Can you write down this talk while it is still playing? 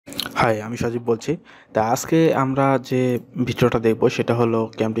High, আমি সজীব বলছি। তা আজকে আমরা যে ভিডিওটা দেখব সেটা হলো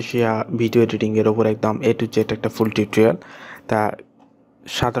ক্যামটেসিয়া ভিডিও এডিটিংয়ের ওপর একদম এ টু জেড একটা ফুল টিউটোরিয়াল। তা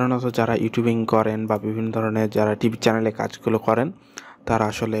সাধারণত যারা ইউটিউবিং করেন বা বিভিন্ন ধরনের যারা টিভি চ্যানেলে কাজগুলো করেন তারা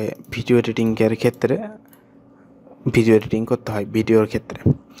আসলে ভিডিও এডিটিংয়ের ক্ষেত্রে ভিডিও এডিটিং করতে হয় ভিডিওর ক্ষেত্রে।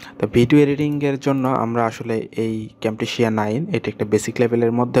 তো ভিডিও এডিটিংয়ের জন্য আমরা আসলে এই ক্যামটেসিয়া 9 এটা একটা বেসিক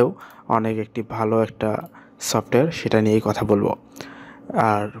লেভেলের মধ্যেও অনেক একটি ভালো একটা সফটওয়্যার, সেটা নিয়েই কথা বলবো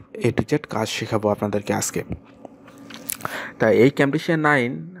আর এ টু জেড কাজ শেখাবো আপনাদেরকে আজকে। তাই এই ক্যামটেসিয়া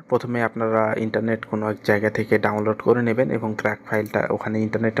 9 প্রথমে আপনারা ইন্টারনেট কোনো এক জায়গা থেকে ডাউনলোড করে নেবেন এবং ক্র্যাক ফাইলটা ওখানে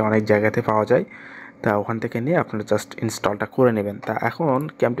ইন্টারনেটে অনেক জায়গাতে পাওয়া যায়। তা ওখান থেকে নিয়ে আপনারা জাস্ট ইনস্টলটা করে নেবেন। তা এখন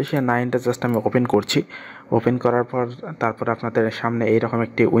ক্যামটেসিয়া 9টা জাস্ট আমি ওপেন করছি। ওপেন করার পর তারপর আপনাদের সামনে এইরকম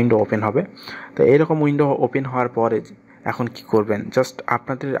একটি উইন্ডো ওপেন হবে। তো এইরকম উইন্ডো ওপেন হওয়ার পরে এখন কি করবেন, জাস্ট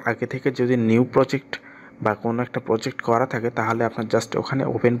আপনাদের আগে থেকে যদি নিউ প্রজেক্ট বা কোনো একটা প্রজেক্ট করা থাকে তাহলে আপনার জাস্ট ওখানে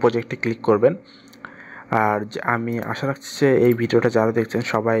ওপেন প্রজেক্টে ক্লিক করবেন। আর আমি আশা রাখছি যে এই ভিডিওটা যারা দেখছেন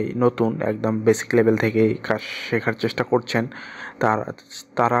সবাই নতুন, একদম বেসিক লেভেল থেকেই কাজ শেখার চেষ্টা করছেন।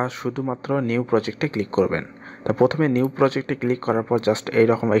 তারা শুধুমাত্র নিউ প্রজেক্টে ক্লিক করবেন। তা প্রথমে নিউ প্রজেক্টে ক্লিক করার পর জাস্ট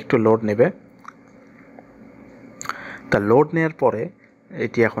এইরকম একটু লোড নেবে। তা লোড নেওয়ার পরে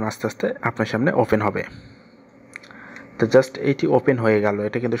এটি এখন আস্তে আস্তে আপনার সামনে ওপেন হবে। তো জাস্ট এইটি ওপেন হয়ে গেল,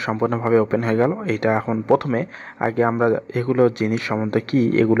 এটা কিন্তু সম্পূর্ণভাবে ওপেন হয়ে গেল। এটা এখন প্রথমে আগে আমরা এগুলো জিনিস সম্বন্ধে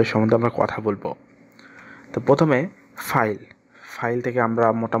এগুলো সম্বন্ধে আমরা কথা বলবো। তো প্রথমে ফাইল থেকে আমরা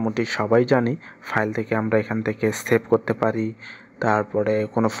মোটামুটি সবাই জানি, ফাইল থেকে আমরা এখান থেকে সেভ করতে পারি, তারপরে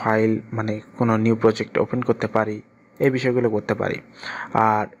কোনো ফাইল মানে কোনো নিউ প্রজেক্ট ওপেন করতে পারি, এই বিষয়গুলো করতে পারি।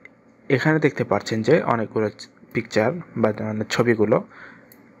 আর এখানে দেখতে পাচ্ছেন যে অনেকগুলো পিকচার বা ছবিগুলো,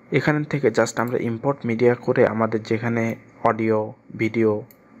 এখান থেকে জাস্ট আমরা ইম্পোর্ট মিডিয়া করে আমাদের যেখানে অডিও ভিডিও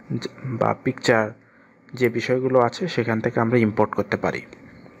বা পিকচার যে বিষয়গুলো আছে সেখান থেকে আমরা ইম্পোর্ট করতে পারি।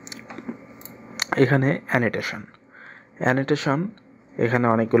 এখানে অ্যানিটেশন এখানে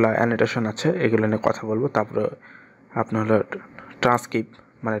অনেকগুলো অ্যানিটেশন আছে, এগুলো নিয়ে কথা বলবো। তারপরে আপনার হলো ট্রান্সক্রিপ্ট,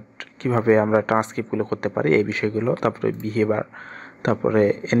 মানে কীভাবে আমরা ট্রান্সক্রিপ্টগুলো করতে পারি এই বিষয়গুলো। তারপরে বিহেভিয়ার, তারপরে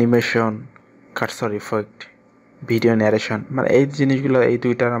animation, cursor effect, video narration, মানে এই জিনিসগুলো এই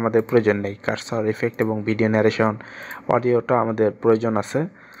দুইটার আমাদের প্রয়োজন নেই। কার্সর ইফেক্ট এবং ভিডিও ন্যারেশন, অডিওটা আমাদের প্রয়োজন আছে।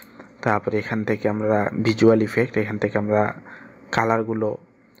 তারপরে এখান থেকে আমরা ভিজুয়াল ইফেক্ট, এখান থেকে আমরা কালারগুলো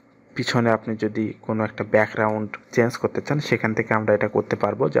পিছনে আপনি যদি কোনো একটা ব্যাকগ্রাউন্ড চেঞ্জ করতে চান সেখান থেকে আমরা এটা করতে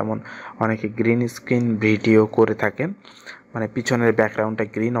পারবো। যেমন অনেকে গ্রিন স্ক্রিন ভিডিও করে থাকেন, মানে পিছনের ব্যাকগ্রাউন্ডটা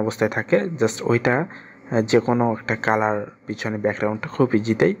গ্রিন অবস্থায় থাকে, জাস্ট ওইটা যে কোনো একটা কালার পিছনে ব্যাকগ্রাউন্ডটা খুব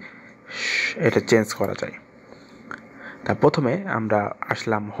ইজিতেই এটা চেঞ্জ করা যায়। তা প্রথমে আমরা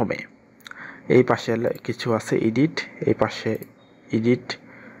আসলাম হোমে, এই পাশে কিছু আছে এডিট, এই পাশে এডিট,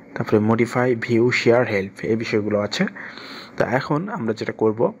 তারপরে মডিফাই, ভিউ, শেয়ার, হেল্প, এই বিষয়গুলো আছে। তা এখন আমরা যেটা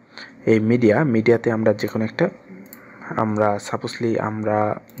করব, এই মিডিয়াতে আমরা যে কোনো একটা আমরা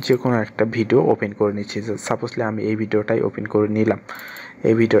যে কোনো একটা ভিডিও ওপেন করে নিচ্ছি। সাপোজলি আমি এই ভিডিওটাই ওপেন করে নিলাম,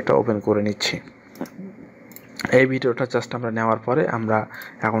 এই ভিডিওটা ওপেন করে নিচ্ছি। এই ভিডিওটা জাস্ট আমরা নেওয়ার পরে আমরা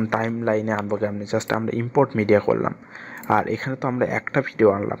এখন টাইম লাইনে আনবো কেমনি, জাস্ট আমরা ইম্পোর্ট মিডিয়া করলাম। আর এখানে তো আমরা একটা ভিডিও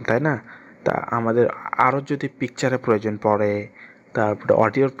আনলাম, তাই না? তা আমাদের আরও যদি পিকচারের প্রয়োজন পড়ে, তারপরে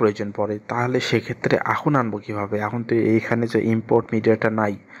অডিওর প্রয়োজন পড়ে, তাহলে সেক্ষেত্রে এখন আনবো কীভাবে? এখন তো এইখানে যে ইম্পোর্ট মিডিয়াটা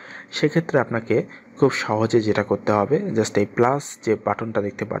নাই, সেক্ষেত্রে আপনাকে খুব সহজে যেটা করতে হবে, জাস্ট এই প্লাস যে বাটনটা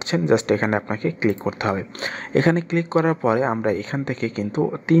দেখতে পাচ্ছেন, জাস্ট এখানে আপনাকে ক্লিক করতে হবে। এখানে ক্লিক করার পরে আমরা এখান থেকে কিন্তু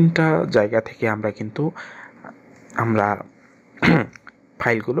তিনটা জায়গা থেকে আমরা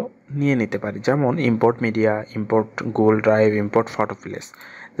ফাইলগুলো নিয়ে নিতে পারি। যেমন import media, import Google drive, import photo place.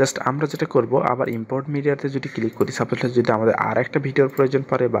 Just আমরা যেটা করব, আবার ইম্পোর্ট মিডিয়াতে যদি ক্লিক করি, সাপোজ যদি আমাদের আর একটা ভিডিওর প্রয়োজন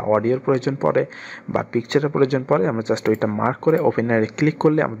পড়ে বা অডিওর প্রয়োজন পড়ে বা পিকচারের প্রয়োজন পড়ে, আমরা জাস্ট ওইটা মার্ক করে ওপেনারে ক্লিক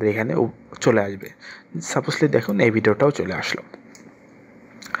করলে আমাদের এখানে চলে আসবে। সাপোজলি দেখুন এই ভিডিওটাও চলে আসলো।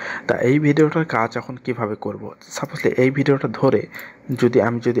 তা এই ভিডিওটার কাজ এখন কিভাবে করব? সাপোজলি এই ভিডিওটা ধরে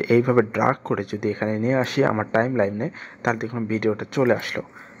আমি যদি এইভাবে ড্রাগ করে যদি এখানে নিয়ে আসি আমার টাইম লাইনে, তাহলে দেখুন ভিডিওটা চলে আসলো।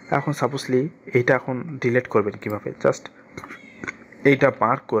 এখন সাপোজলি এইটা এখন ডিলিট করবেন কিভাবে? জাস্ট এইটা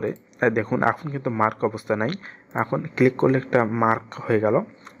মার্ক করে দেখুন, এখন কিন্তু মার্ক অবস্থা নাই, এখন ক্লিক করলে একটা মার্ক হয়ে গেল।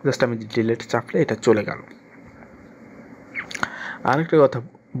 জাস্ট আমি ডিলিট চাপলে এটা চলে গেল। আরেকটা কথা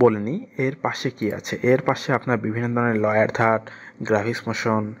বলে নিই, এর পাশে কি আছে? এর পাশে আপনার বিভিন্ন ধরনের লয়ার থাট, গ্রাফিক্স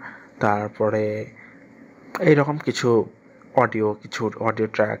মোশন, তারপরে এইরকম কিছু অডিও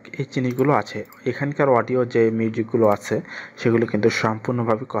ট্র্যাক, এই জিনিসগুলো আছে। এখানকার অডিও যে মিউজিকগুলো আছে সেগুলো কিন্তু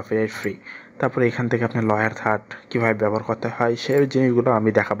সম্পূর্ণভাবে কপিরাইট ফ্রি। তারপরে এখান থেকে আপনি লয়ার থাট কীভাবে ব্যবহার করতে হয় সেই জিনিসগুলো আমি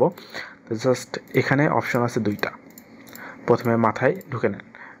দেখাবো। তো জাস্ট এখানে অপশন আছে দুইটা, প্রথমে মাথায় ঢুকে নেন।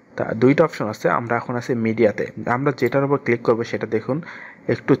 তা দুইটা অপশন আছে, আমরা এখন আছি মিডিয়াতে। আমরা যেটার উপর ক্লিক করবো সেটা দেখুন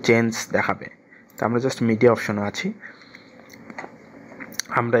একটু চেঞ্জ দেখাবে। তো আমরা জাস্ট মিডিয়া অপশনে আছি,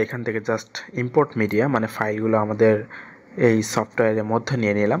 আমরা এখান থেকে জাস্ট ইম্পোর্ট মিডিয়া মানে ফাইলগুলো আমাদের এই সফটওয়্যারের মধ্যে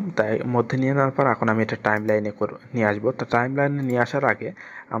নিয়ে নিলাম। তাই মধ্যে নিয়ে নেওয়ার পর এখন আমি এটা টাইম লাইনে নিয়ে আসবো। তো টাইম লাইনে নিয়ে আসার আগে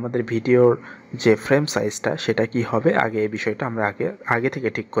আমাদের ভিডিওর যে ফ্রেম সাইজটা সেটা কি হবে আগে এই বিষয়টা আমরা আগে থেকে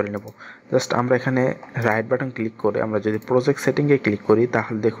ঠিক করে নেব। জাস্ট আমরা এখানে রাইট বাটন ক্লিক করে আমরা যদি প্রজেক্ট সেটিংয়ে ক্লিক করি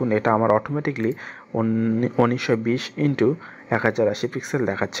তাহলে দেখুন এটা আমার অটোমেটিকলি 1920x1080 পিক্সেল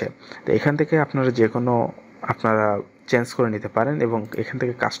দেখাচ্ছে। তো এখান থেকে আপনারা যে কোনো আপনারা চেঞ্জ করে নিতে পারেন এবং এখান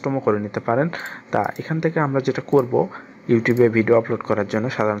থেকে কাস্টমও করে নিতে পারেন। তা এখান থেকে আমরা যেটা করব, ইউটিউবে ভিডিও আপলোড করার জন্য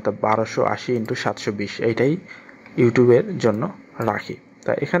সাধারণত 1280x720 এইটাই ইউটিউবের জন্য রাখি।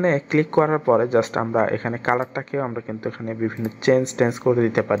 তা এখানে ক্লিক করার পরে জাস্ট আমরা এখানে কালারটাকেও আমরা কিন্তু এখানে বিভিন্ন চেঞ্জ করে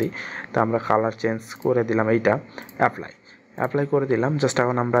দিতে পারি। তা আমরা কালার চেঞ্জ করে দিলাম, এইটা অ্যাপ্লাই করে দিলাম। জাস্ট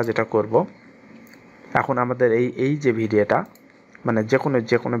এখন আমরা যেটা করব, এখন আমাদের এই যে ভিডিওটা মানে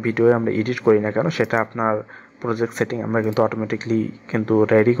যে কোনো ভিডিও আমরা এডিট করি না কেন সেটা আপনার প্রজেক্ট সেটিং আমরা কিন্তু অটোমেটিকলি কিন্তু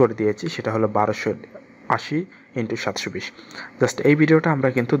রেডি করে দিয়েছি, সেটা হলো 1280x720। জাস্ট এই ভিডিওটা আমরা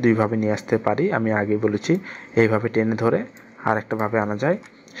কিন্তু দুইভাবে নিয়ে আসতে পারি, আমি আগে বলেছি এইভাবে টেনে ধরে, আর একটাভাবে আনা যায়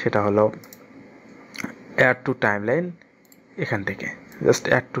সেটা হলো অ্যাড টু টাইমলাইন। এখান থেকে জাস্ট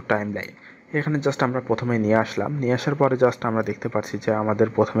অ্যাড টু টাইমলাইন এখানে জাস্ট আমরা প্রথমে নিয়ে আসলাম। নিয়ে আসার পরে জাস্ট আমরা দেখতে পাচ্ছি যে আমাদের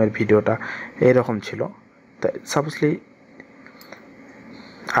প্রথমের ভিডিওটা এইরকম ছিল, তাই সাপোজলি,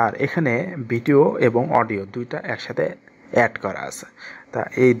 আর এখানে ভিডিও এবং অডিও দুইটা একসাথে অ্যাড করা আছে। তা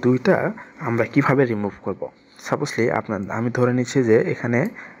এই দুইটা আমরা কিভাবে রিমুভ করব, সাপোজলি আমি ধরে নিচ্ছি যে এখানে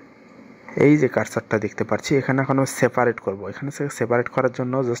এই যে কার্সারটা দেখতে পাচ্ছি এখানে এখন আমি সেপারেট করব। এখানে সেপারেট করার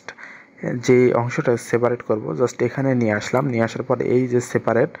জন্য জাস্ট যে অংশটা সেপারেট করব জাস্ট এখানে নিয়ে আসলাম। নিয়ে আসার পরে এই যে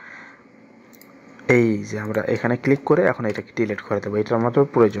সেপারেট, এই যে আমরা এখানে ক্লিক করে এখন এটাকে ডিলিট করে দেবো, এটা আমাদের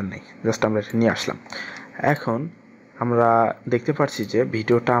প্রয়োজন নেই। জাস্ট আমরা এটা নিয়ে আসলাম। এখন আমরা দেখতে পাচ্ছি যে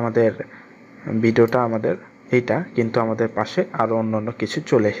ভিডিওটা আমাদের এইটা কিন্তু আমাদের পাশে আরও অন্য কিছু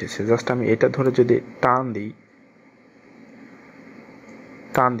চলে এসেছে। জাস্ট আমি এটা ধরে যদি টান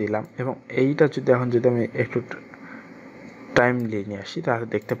দিলাম এবং এইটা এখন যদি আমি একটু টাইম নিয়ে আসি তাহলে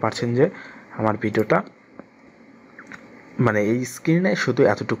দেখতে পাচ্ছেন যে আমার ভিডিওটা মানে এই স্ক্রিনে শুধু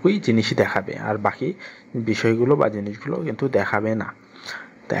এতটুকুই জিনিসই দেখাবে, আর বাকি বিষয়গুলো বা জিনিসগুলো কিন্তু দেখাবে না।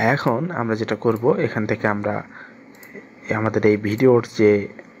 তো এখন আমরা যেটা করব, এখান থেকে আমরা আমাদের এই ভিডিওর যে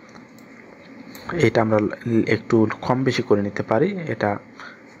এটা আমরা একটু কম বেশি করে নিতে পারি, এটা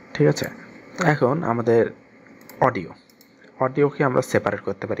ঠিক আছে। এখন আমাদের অডিওকে আমরা সেপারেট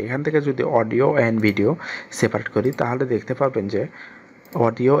করতে পারি। এখান থেকে যদি অডিও অ্যান্ড ভিডিও সেপারেট করি তাহলে দেখতে পারবেন যে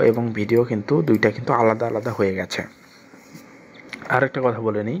অডিও এবং ভিডিও কিন্তু দুইটা কিন্তু আলাদা আলাদা হয়ে গেছে। আর একটা কথা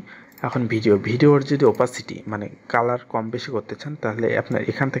বলে নিই, এখন ভিডিওর যদি ওপাসিটি মানে কালার কম বেশি করতে চান তাহলে আপনার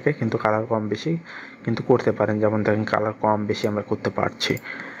এখান থেকে কিন্তু কালার কম বেশি কিন্তু করতে পারেন। যেমন দেখেন কালার কম বেশি আমরা করতে পারছি।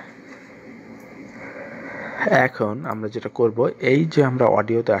 এখন আমরা যেটা করব, এই যে আমরা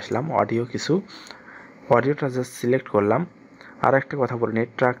অডিওতে আসলাম, অডিওটা জাস্ট সিলেক্ট করলাম। আর একটা কথা বলে নিই,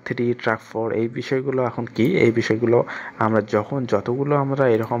 ট্র্যাক 3 ট্র্যাক 4 এই বিষয়গুলো এখন কি, এই বিষয়গুলো আমরা যতগুলো আমরা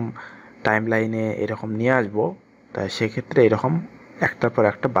এরকম টাইম লাইনে এরকম নিয়ে আসবো তাই সেক্ষেত্রে এরকম একটার পর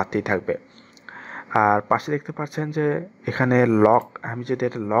একটা বাড়তেই থাকবে। আর পাশে দেখতে পাচ্ছেন যে এখানে আমি যদি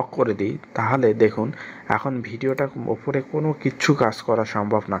এটা লক করে দিই তাহলে দেখুন এখন ভিডিওটা ওপরে কোনো কিছু কাজ করা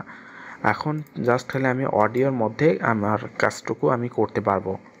সম্ভব না। এখন জাস্ট খালি আমি অডিওর মধ্যে আমার কাজটুকু আমি করতে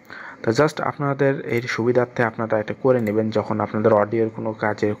পারবো। তো জাস্ট আপনাদের এর সুবিধার্থে আপনারা এটা করে নেবেন, যখন আপনাদের অডিওর কোনো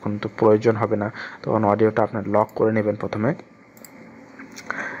কাজের কিন্তু প্রয়োজন হবে না তখন অডিওটা আপনার লক করে নেবেন প্রথমে।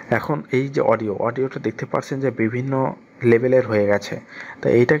 এখন এই যে অডিওটা দেখতে পাচ্ছেন যে বিভিন্ন লেভেলের হয়ে গেছে। তো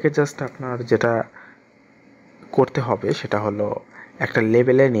এইটাকে জাস্ট আপনার যেটা করতে হবে সেটা হলো একটা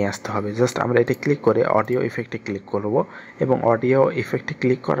লেভেলে নিয়ে আসতে হবে। জাস্ট আমরা এটা ক্লিক করে অডিও ইফেক্টে ক্লিক করব এবং অডিও ইফেক্টে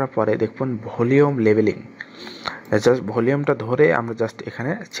ক্লিক করার পরে দেখুন ভলিউম লেভেলিং, জাস্ট ভলিউমটা ধরে আমরা জাস্ট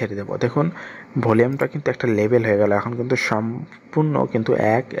এখানে ছেড়ে দেবো। দেখুন ভলিউমটা কিন্তু একটা লেভেল হয়ে গেল, এখন কিন্তু সম্পূর্ণ কিন্তু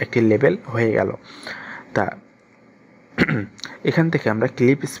একটি লেভেল হয়ে গেল। তা এখান থেকে আমরা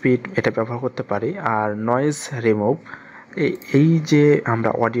ক্লিপ স্পিড এটা ব্যবহার করতে পারি। আর নয়েজ রিমুভ, এই যে আমরা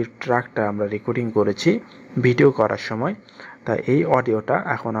অডিও ট্র্যাকটা আমরা রেকর্ডিং করেছি ভিডিও করার সময়, তা এই অডিওটা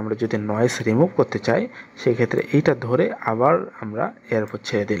এখন আমরা যদি নয়েজ রিমুভ করতে চাই সেক্ষেত্রে এইটা ধরে আবার আমরা এর উপর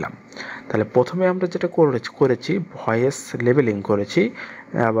ছেড়ে দিলাম। তাহলে প্রথমে আমরা যেটা করেছি ভয়েস লেভেলিং করেছি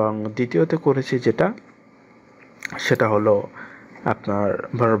এবং দ্বিতীয়তে করেছি সেটা হলো আপনার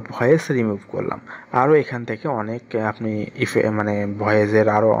ভয়েস রিমুভ করলাম। আরও এখান থেকে অনেক আপনি মানে ভয়েসের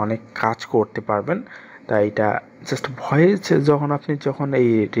আরও অনেক কাজ করতে পারবেন। তাই এটা জাস্ট ভয়েস যখন এই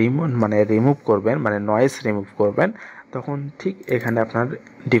রিমুভ করবেন মানে নয়েজ রিমুভ করবেন তখন ঠিক এখানে আপনার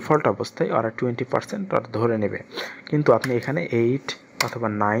ডিফল্ট অবস্থায় ওরা 20% ওরা ধরে নেবে, কিন্তু আপনি এখানে 8 অথবা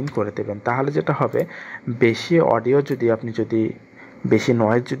 9 করে দেবেন। তাহলে যেটা হবে, বেশি অডিও যদি আপনি বেশি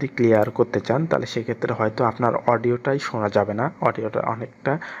নয়েজ যদি ক্লিয়ার করতে চান, তাহলে সেক্ষেত্রে হয়তো আপনার অডিওটাই শোনা যাবে না, অডিওটা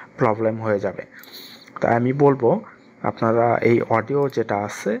অনেকটা প্রবলেম হয়ে যাবে। তাই আমি বলবো আপনারা এই অডিও যেটা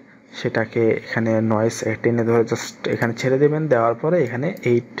আছে সেটাকে এখানে নয়েজ টেনে ধরে জাস্ট এখানে ছেড়ে দেবেন, দেওয়ার পরে এখানে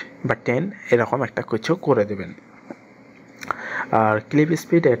 8 বা 10 এরকম একটা কিছু করে দেবেন। আর ক্লিপ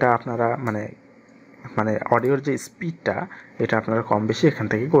স্পিড এটা আপনারা মানে অডিওর যে স্পিডটা এটা আপনারা কম বেশি এখান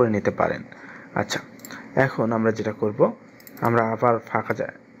থেকে করে নিতে পারেন। আচ্ছা, এখন আমরা যেটা করব, আমরা আবার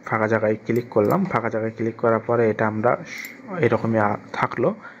ফাঁকা জায়গায় ক্লিক করলাম। ফাঁকা জায়গায় ক্লিক করার পরে এটা আমরা এরকমই থাকলো।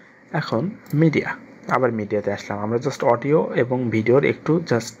 এখন আবার মিডিয়াতে আসলাম। আমরা জাস্ট অডিও এবং ভিডিওর একটু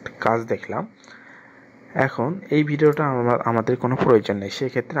জাস্ট কাজ দেখলাম। এখন এই ভিডিওটা আমাদের কোনো প্রয়োজন নেই,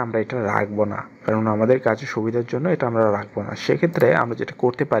 সেক্ষেত্রে আমরা এটা রাখবো না, কারণ আমাদের কাজের সুবিধার জন্য এটা আমরা রাখবো না। সেক্ষেত্রে আমরা যেটা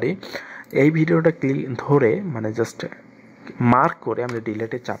করতে পারি, এই ভিডিওটা ধরে জাস্ট মার্ক করে আমরা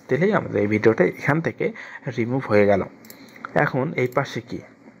ডিলেটে চাপ দিলেই আমাদের এই ভিডিওটা এখান থেকে রিমুভ হয়ে গেল। এখন এই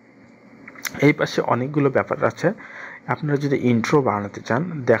পাশে অনেকগুলো ব্যাপার আছে। আপনারা যদি ইন্ট্রো বানাতে চান,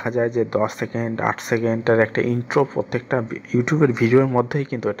 দেখা যায় যে 10 সেকেন্ড 8 সেকেন্ডের একটা ইন্ট্রো প্রত্যেকটা ইউটিউবের ভিডিওর মধ্যেই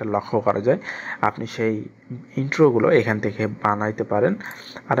কিন্তু এটা লক্ষ্য করা যায়। আপনি সেই ইন্ট্রোগুলো এখান থেকে বানাইতে পারেন।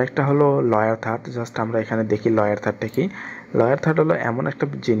 আর একটা হলো লয়ার থার্ড। জাস্ট আমরা এখানে দেখি লয়ার থার্ডটা কি। লয়ার থার্ড হলো এমন একটা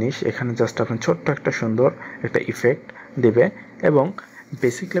জিনিস, এখানে জাস্ট আপনি ছোট্ট একটা সুন্দর একটা ইফেক্ট দেবে এবং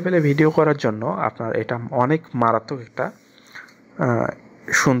বেসিক লেভেলে ভিডিও করার জন্য আপনার এটা অনেক মারাত্মক একটা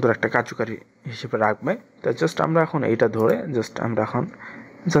সুন্দর একটা কার্যকারী হিসেবে রাখবে। তো জাস্ট আমরা এখন এইটা ধরে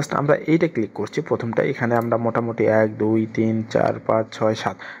আমরা এইটা ক্লিক করছি প্রথমটা। এখানে আমরা মোটামুটি 1 2 3 4 5 6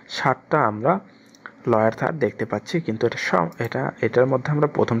 7 7টা আমরা লয়ার থার্ড দেখতে পাচ্ছি, কিন্তু এটার মধ্যে আমরা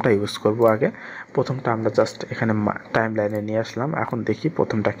প্রথমটা ইউজ করব। আগে প্রথমটা আমরা জাস্ট এখানে টাইম লাইনে নিয়ে আসলাম। এখন দেখি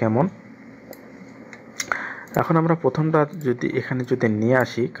প্রথমটা কেমন। এখন আমরা প্রথমটা এখানে যদি নিয়ে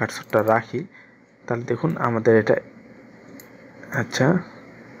আসি, কার্সরটা রাখি, তাহলে দেখুন আমাদের এটা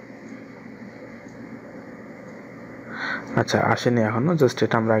আচ্ছা আসেনি এখনো। জাস্ট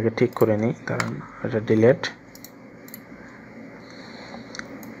এটা আমরা আগে ঠিক করে নিই, কারণ এটা ডিলেট।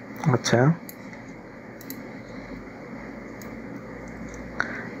 আচ্ছা,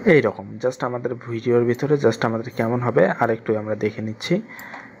 এইরকম জাস্ট আমাদের ভিডিওর ভিতরে জাস্ট আমাদের কেমন হবে আর একটু আমরা দেখে নিচ্ছি।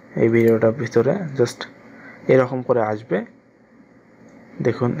 এই ভিডিওটার ভিতরে জাস্ট এরকম করে আসবে,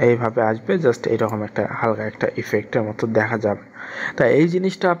 দেখুন এইভাবে আসবে, জাস্ট এইরকম একটা হালকা একটা ইফেক্টের মতো দেখা যাবে। তা এই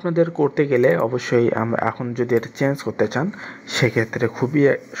জিনিসটা আপনাদের করতে গেলে অবশ্যই আমরা এখন যদি এটা চেঞ্জ করতে চান, সেক্ষেত্রে খুবই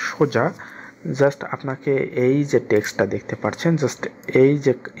সোজা। জাস্ট আপনাকে এই যে টেক্সটটা দেখতে পাচ্ছেন, জাস্ট এই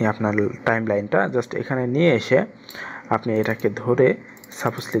যে আপনার টাইম লাইনটা জাস্ট এখানে নিয়ে এসে আপনি এটাকে ধরে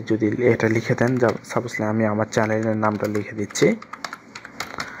সাপোজলি যদি এটা লিখে দেন, সাপোজলি আমি আমার চ্যানেলের নামটা লিখে দিচ্ছি,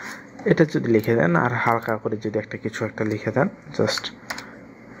 এটা যদি লিখে দেন আর হালকা করে যদি কিছু একটা লিখে দেন, জাস্ট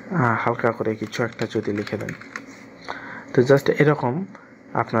হালকা করে কিছু একটা যদি লিখে দেন, তো জাস্ট এরকম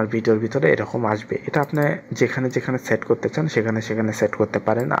আপনার ভিডিওর ভিতরে এরকম আসবে। এটা আপনি যেখানে সেট করতে চান সেখানে সেট করতে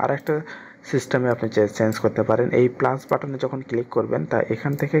পারেন। আর একটা সিস্টেমে আপনি চেঞ্জ করতে পারেন। এই প্লাস বাটনে যখন ক্লিক করবেন, তা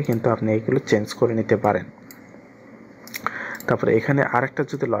এখান থেকে কিন্তু আপনি এইগুলো চেঞ্জ করে নিতে পারেন। তারপরে এখানে আরেকটা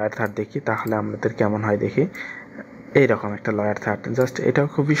যদি লয়ার থার্ড দেখি, তাহলে আমাদের কেমন হয় দেখি। এইরকম একটা লয়ার থার্ড, জাস্ট এটাও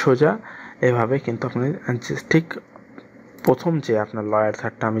খুবই সোজা। এভাবে কিন্তু আপনি ঠিক প্রথম যে আপনার লয়ার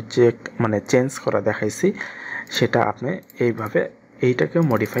থার্ডটা আমি চেঞ্জ করা দেখাইছি, সেটা আপনি এইভাবে এইটাকেও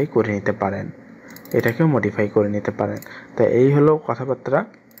মডিফাই করে নিতে পারেন, তা এই হলো কথাবার্তা।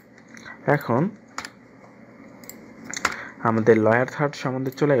 এখন আমাদের লয়ার থার্ড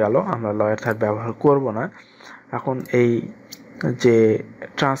সম্বন্ধে চলে গেল, আমরা লয়ার থার্ড ব্যবহার করব না। এখন এই যে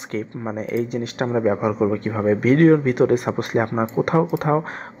ট্রান্সক্রিপ্ট এই জিনিসটা আমরা ব্যবহার করব কিভাবে। ভিডিওর ভিতরে সাপোজলি আপনার কোথাও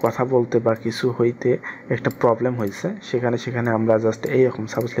কথা বলতে বা কিছু হইতে একটা প্রবলেম হয়েছে, সেখানে আমরা জাস্ট এইরকম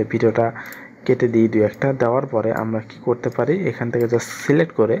সাপোজলি ভিডিওটা কেটে দিই, 2-1টা দেওয়ার পরে আমরা কি করতে পারি, এখান থেকে জাস্ট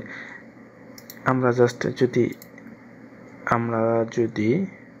সিলেক্ট করে আমরা জাস্ট যদি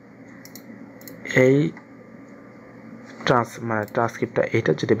এই ট্রান্সক্রিপ্টটা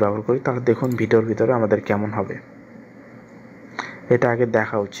এটা যদি ব্যবহার করি, তাহলে দেখুন ভিডিওর ভিতরে আমাদের কেমন হবে। এটা আগে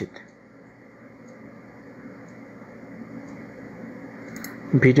দেখা উচিত।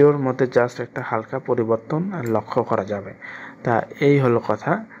 ভিডিওর মধ্যে জাস্ট একটা হালকা পরিবর্তন লক্ষ্য করা যাবে। তা এই হলো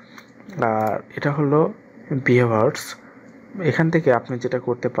কথা। আর এটা হলো বিহেভিয়ার্স। এখান থেকে আপনি যেটা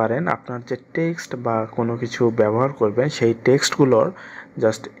করতে পারেন, আপনার যে টেক্সট বা কোনো কিছু ব্যবহার করবেন, সেই টেক্সটগুলোর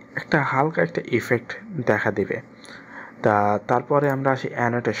জাস্ট একটা হালকা একটা ইফেক্ট দেখা দিবে। তারপরে আমরা আসি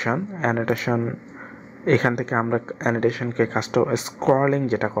অ্যানোটেশন। এখান থেকে আমরা অ্যানোটেশনকে কাস্টম স্ক্রলিং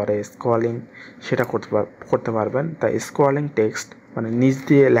যেটা করে স্ক্রলিং সেটা করতে পারবেন। তাই স্ক্রলিং টেক্সট মানে নিচ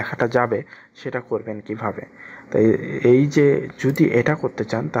দিয়ে লেখাটা যাবে সেটা করবেন কিভাবে। তাই এই যে যদি এটা করতে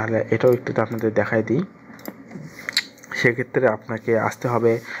চান তাহলে এটাও একটু আপনাদের দেখাই দিই। সেক্ষেত্রে আপনাকে আসতে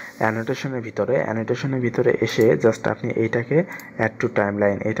হবে অ্যানোটেশনের ভিতরে এসে জাস্ট আপনি এইটাকে অ্যাড টু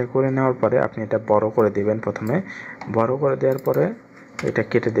টাইমলাইন এটা করে নেওয়ার পরে আপনি এটা বড় করে দিবেন। প্রথমে বড় করে দেওয়ার পরে এটা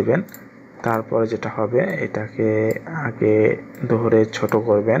কেটে দিবেন। তারপরে যেটা হবে এটাকে আগে ধরে ছোট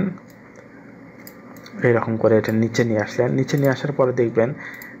করবেন, এরকম করে এটা নিচে নিয়ে আসলেন। নিচে নিয়ে আসার পরে দেখবেন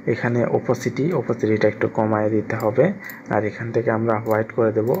এখানে ওপাসিটিটা একটু কমায় দিতে হবে, আর এখান থেকে আমরা হোয়াইট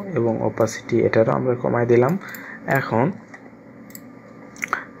করে দেব এবং ওপাসিটি এটারও আমরা কমায় দিলাম। এখন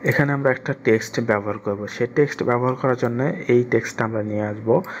এখানে আমরা একটা টেক্সট ব্যবহার করব। সেই টেক্সট ব্যবহার করার জন্য এই টেক্সটটা আমরা নিয়ে আসব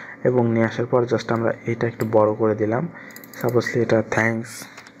এবং নিয়ে আসার পর জাস্ট আমরা এটা একটু বড় করে দিলাম। সাপোজলি এটা থ্যাঙ্কস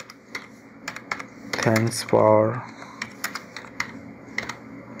ফর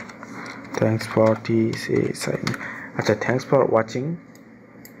আচ্ছা থ্যাঙ্কস ফর ওয়াচিং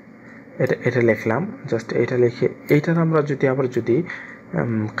এটা লিখলাম। জাস্ট এটা লিখে এইটার আমরা যদি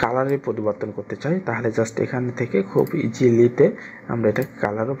কালারে পরিবর্তন করতে চাই তাহলে জাস্ট এখান থেকে খুব ইজিলিতে আমরা এটা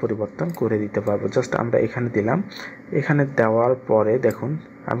কালারও পরিবর্তন করে দিতে পারবো। জাস্ট আমরা এখানে দিলাম। এখানে দেওয়ার পরে দেখুন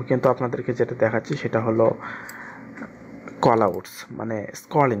আমি কিন্তু আপনাদেরকে যেটা দেখাচ্ছি সেটা হলো কলআউটস মানে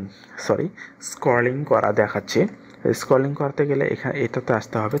স্ক্রলিং করা দেখাচ্ছি। স্ক্রলিং করতে গেলে এখানে এটাতে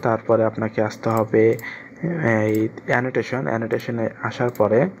আসতে হবে, তারপরে আপনাকে আসতে হবে এই অ্যানোটেশনে আসার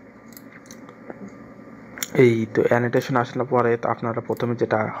পরে এই তো অ্যানোটেশন আসার পরে তো আপনারা প্রথমে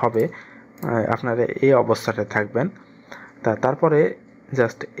যেটা হবে আপনারা এই অবস্থাতে থাকবেন। তারপরে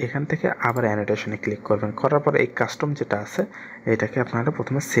জাস্ট এখান থেকে আবার অ্যানোটেশনে ক্লিক করবেন। করার পরে এই কাস্টম যেটা আছে এটাকে আপনারা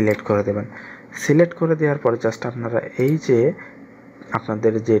প্রথমে সিলেক্ট করে দেবেন। সিলেক্ট করে দেওয়ার পরে জাস্ট আপনারা এই যে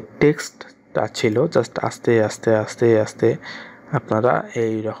আপনাদের যে টেক্সটটা ছিল জাস্ট আস্তে আস্তে আস্তে আস্তে আপনারা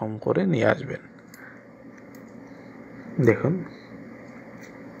এই রকম করে নিয়ে আসবেন। দেখুন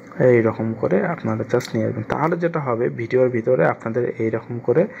এই রকম করে আপনারা জাস্ট নিয়ে আসবেন। তাহলে যেটা হবে ভিডিওর ভিতরে আপনাদের এই রকম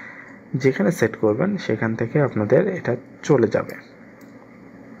করে যেখানে সেট করবেন সেখান থেকে আপনাদের এটা চলে যাবে।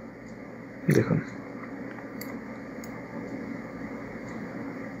 দেখুন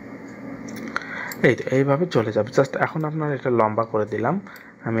এই তো এইভাবে চলে যাবে। জাস্ট এখন আপনারা এটা লম্বা করে দিলাম,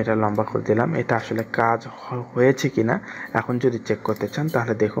 আমি এটা লম্বা করে দিলাম। এটা আসলে কাজ হয়েছে কিনা এখন যদি চেক করতে চান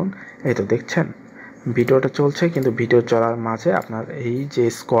তাহলে দেখুন এই তো দেখছেন ভিডিওটা চলছে, কিন্তু ভিডিও চলার মাঝে আপনার এই যে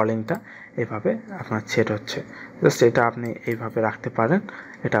স্ক্রলিংটা এভাবে আপনার সেট হচ্ছে। জাস্ট এটা আপনি এইভাবে রাখতে পারেন,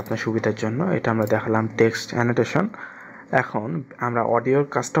 এটা আপনার সুবিধার জন্য। এটা আমরা দেখালাম টেক্সট অ্যানোটেশন। এখন আমরা অডিওর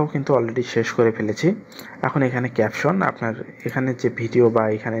কাজটাও কিন্তু অলরেডি শেষ করে ফেলেছি। এখন এখানে ক্যাপশন, আপনার এখানে যে ভিডিও বা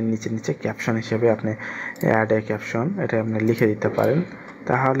এখানে নিচে ক্যাপশন হিসেবে আপনি অ্যাড এ ক্যাপশন এটা আপনি লিখে দিতে পারেন।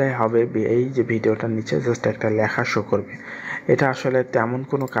 তাহলে হবে এই যে ভিডিওটার নিচে জাস্ট একটা লেখা শো করবে। এটা আসলে তেমন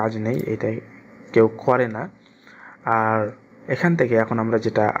কোনো কাজ নেই, এটা কেউ করে না। আর এখান থেকে এখন আমরা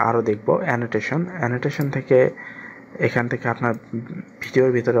যেটা আরও দেখব অ্যানোটেশন থেকে এখান থেকে আপনার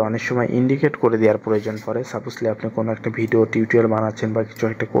ভিডিওর ভিতরে অনেক সময় ইন্ডিকেট করে দেওয়ার প্রয়োজন পড়ে। সাপোজলি আপনি কোনো একটা ভিডিও টিউটোরিয়াল বানাচ্ছেন বা কিছু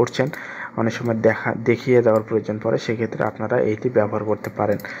একটা করছেন, অনেক সময় দেখিয়ে দেওয়ার প্রয়োজন পড়ে, সেক্ষেত্রে আপনারা এইটি ব্যবহার করতে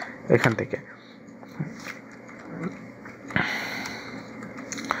পারেন এখান থেকে।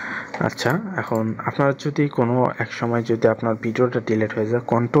 আচ্ছা এখন আপনার যদি কোনো এক সময় যদি আপনার ভিডিওটা ডিলিট হয়ে যায়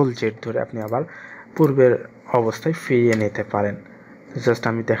Ctrl-Z ধরে আপনি আবার পূর্বের অবস্থায় ফিরিয়ে নিতে পারেন। জাস্ট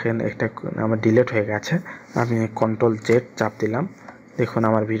আমি দেখেন একটা আমার ডিলিট হয়ে গেছে, আমি Ctrl-Z চাপ দিলাম, দেখুন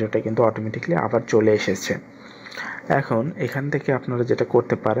আমার ভিডিওটা কিন্তু অটোমেটিকলি আবার চলে এসেছে। এখন এখান থেকে আপনারা যেটা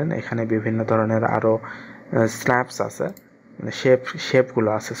করতে পারেন এখানে বিভিন্ন ধরনের আরও স্ন্যাপস আছে, মানে শেপগুলো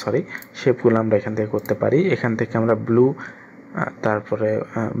আছে, শেপগুলো আমরা এখান থেকে করতে পারি। এখান থেকে আমরা ব্লু তারপরে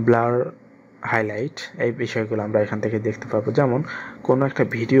ব্লার হাইলাইট এই বিষয়গুলো আমরা এখান থেকে দেখতে পাবো। যেমন কোনো একটা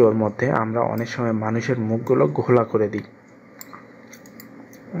ভিডিওর মধ্যে আমরা অনেক সময় মানুষের মুখগুলো ঘোলা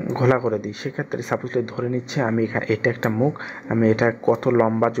করে দিই, সেক্ষেত্রে সাপোজলি ধরে নিচ্ছে আমি এটা একটা মুখ, আমি এটা কত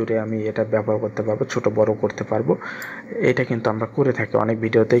লম্বা জুড়ে আমি এটা ব্যবহার করতে পারবো, ছোট বড় করতে পারবো। এটা কিন্তু আমরা করে থাকি অনেক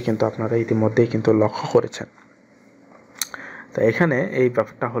ভিডিওতেই, কিন্তু আপনারা ইতিমধ্যেই কিন্তু লক্ষ্য করেছেন। তো এখানে এই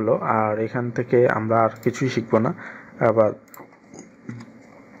ব্যাপারটা হলো। আর এখান থেকে আমরা আর কিছুই শিখবো না। আবার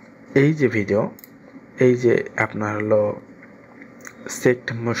এই যে ভিডিও, এই যে আপনার হলো সেট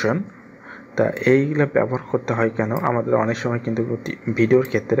মোশন, তা এইগুলো ব্যবহার করতে হয় কেন, আমাদের অনেক সময় কিন্তু ভিডিওর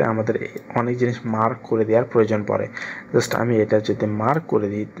ক্ষেত্রে আমাদের অনেক জিনিস মার্ক করে দেওয়ার প্রয়োজন পড়ে। জাস্ট আমি এটা যদি মার্ক করে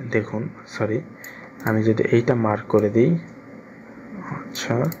দিই, দেখুন আমি যদি এইটা মার্ক করে দিই,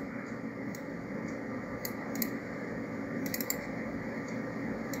 আচ্ছা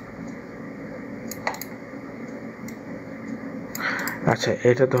আচ্ছা,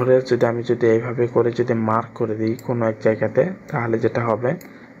 এটা ধরে আমি যদি এইভাবে করে যদি মার্ক করে দিই কোনো এক জায়গাতে, তাহলে যেটা হবে,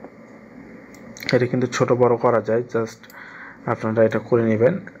 এটা কিন্তু ছোট বড় করা যায়, জাস্ট আপনারা এটা করে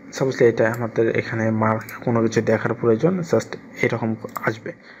নেবেন। সাপোজলি এটা আমাদের এখানে মার্ক কোনো কিছু দেখার প্রয়োজন, জাস্ট এরকম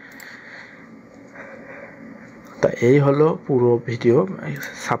আসবে। তা এই হলো পুরো ভিডিও।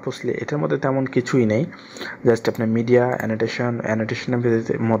 সাপোজলি এটার মধ্যে তেমন কিছুই নেই, জাস্ট আপনার মিডিয়া অ্যানোটেশনের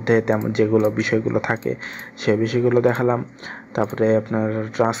মধ্যে তেমন যেগুলো বিষয়গুলো থাকে সেই বিষয়গুলো দেখালাম। তারপরে আপনার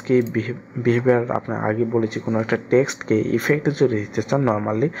ট্রান্সক্রিপ্ট বিহেভিয়ার, আপনার আগে বলেছি কোনো একটা টেক্সটকে ইফেক্ট যদি দিতে চান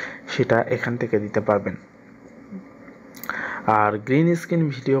নর্মালি, সেটা এখান থেকে দিতে পারবেন। আর গ্রিন স্ক্রিন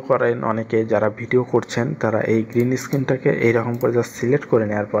ভিডিও করেন অনেকে, যারা ভিডিও করছেন তারা এই গ্রিন স্ক্রিনটাকে এইরকম করে জাস্ট সিলেক্ট করে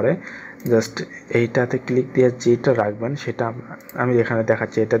নেওয়ার পরে জাস্ট এইটাতে ক্লিক দিয়ে যেটা রাখবেন সেটা আমি এখানে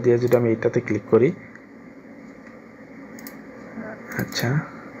দেখাচ্ছি। এটা দিয়ে যদি আমি এইটাতে ক্লিক করি, আচ্ছা,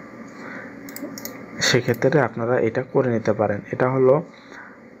 সেক্ষেত্রে আপনারা এটা করে নিতে পারেন। এটা হলো,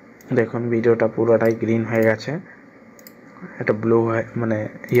 দেখুন ভিডিওটা পুরোটাই গ্রিন হয়ে গেছে, এটা ব্লু হয়ে মানে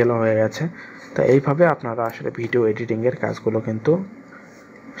ইয়েলো হয়ে গেছে। তো এইভাবে আপনারা আসলে ভিডিও এডিটিংয়ের কাজগুলো কিন্তু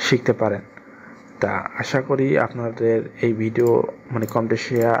শিখতে পারেন। তা আশা করি আপনাদের এই ভিডিও মানে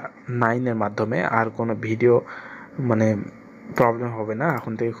Camtasia 9-এর মাধ্যমে আর কোনো ভিডিও মানে প্রবলেম হবে না।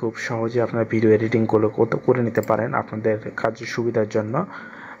 এখন থেকে খুব সহজে আপনারা ভিডিও এডিটিং করে নিতে পারেন আপনাদের কাজের সুবিধার জন্য।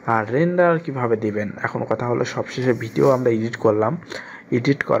 আর রেন্ডার কিভাবে দিবেন, এখন কথা হলো সবশেষে ভিডিও আমরা এডিট করলাম,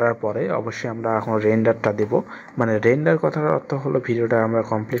 এডিট করার পরে অবশ্যই আমরা এখন রেন্ডারটা দেব। মানে রেন্ডার কথার অর্থ হলো ভিডিওটা আমরা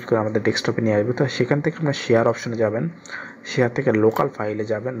কমপ্লিট করে আমাদের ডেস্কটপে নিয়ে আসবো। তো সেখান থেকে আপনার শেয়ার অপশনে যাবেন, শেয়ার থেকে লোকাল ফাইলে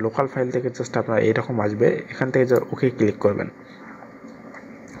যাবেন, লোকাল ফাইল থেকে জাস্ট আপনার এরকম আসবে, এখান থেকে ওকে ক্লিক করবেন।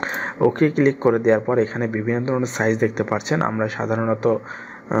 ওকে ক্লিক করে দেওয়ার পর এখানে বিভিন্ন ধরনের সাইজ দেখতে পাচ্ছেন। আমরা সাধারণত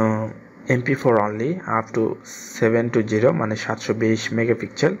MP4 অনলি আপ টু 720 মানে 720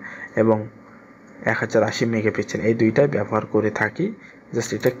 মেগাপিক্সেল এবং 1080 মেগাপিক্সেল এই দুইটাই ব্যবহার করে থাকি।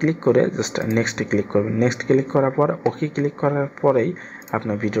 জাস্ট এটা ক্লিক করে জাস্ট নেক্সটে ক্লিক করবেন। নেক্সট ক্লিক করার পর ওকে ক্লিক করার পরেই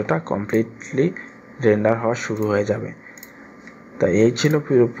আপনার ভিডিওটা কমপ্লিটলি রেন্ডার হওয়া শুরু হয়ে যাবে। তা এই ছিল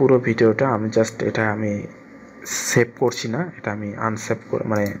পুরো ভিডিওটা। আমি জাস্ট এটা আমি সেভ করছি না, এটা আমি আনসেভ করে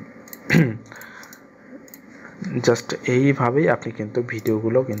মানে জাস্ট এইভাবেই আপনি কিন্তু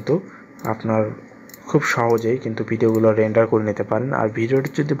ভিডিওগুলো কিন্তু আপনার খুব সহজেই কিন্তু ভিডিওগুলো রেন্ডার করে নিতে পারেন। আর ভিডিওটি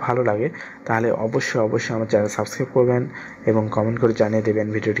যদি ভালো লাগে তাহলে অবশ্যই আমার চ্যানেল সাবস্ক্রাইব করবেন এবং কমেন্ট করে জানিয়ে দেবেন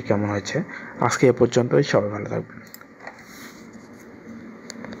ভিডিওটি কেমন হয়েছে। আজকে এ পর্যন্তই, সবাই ভালো থাকবেন।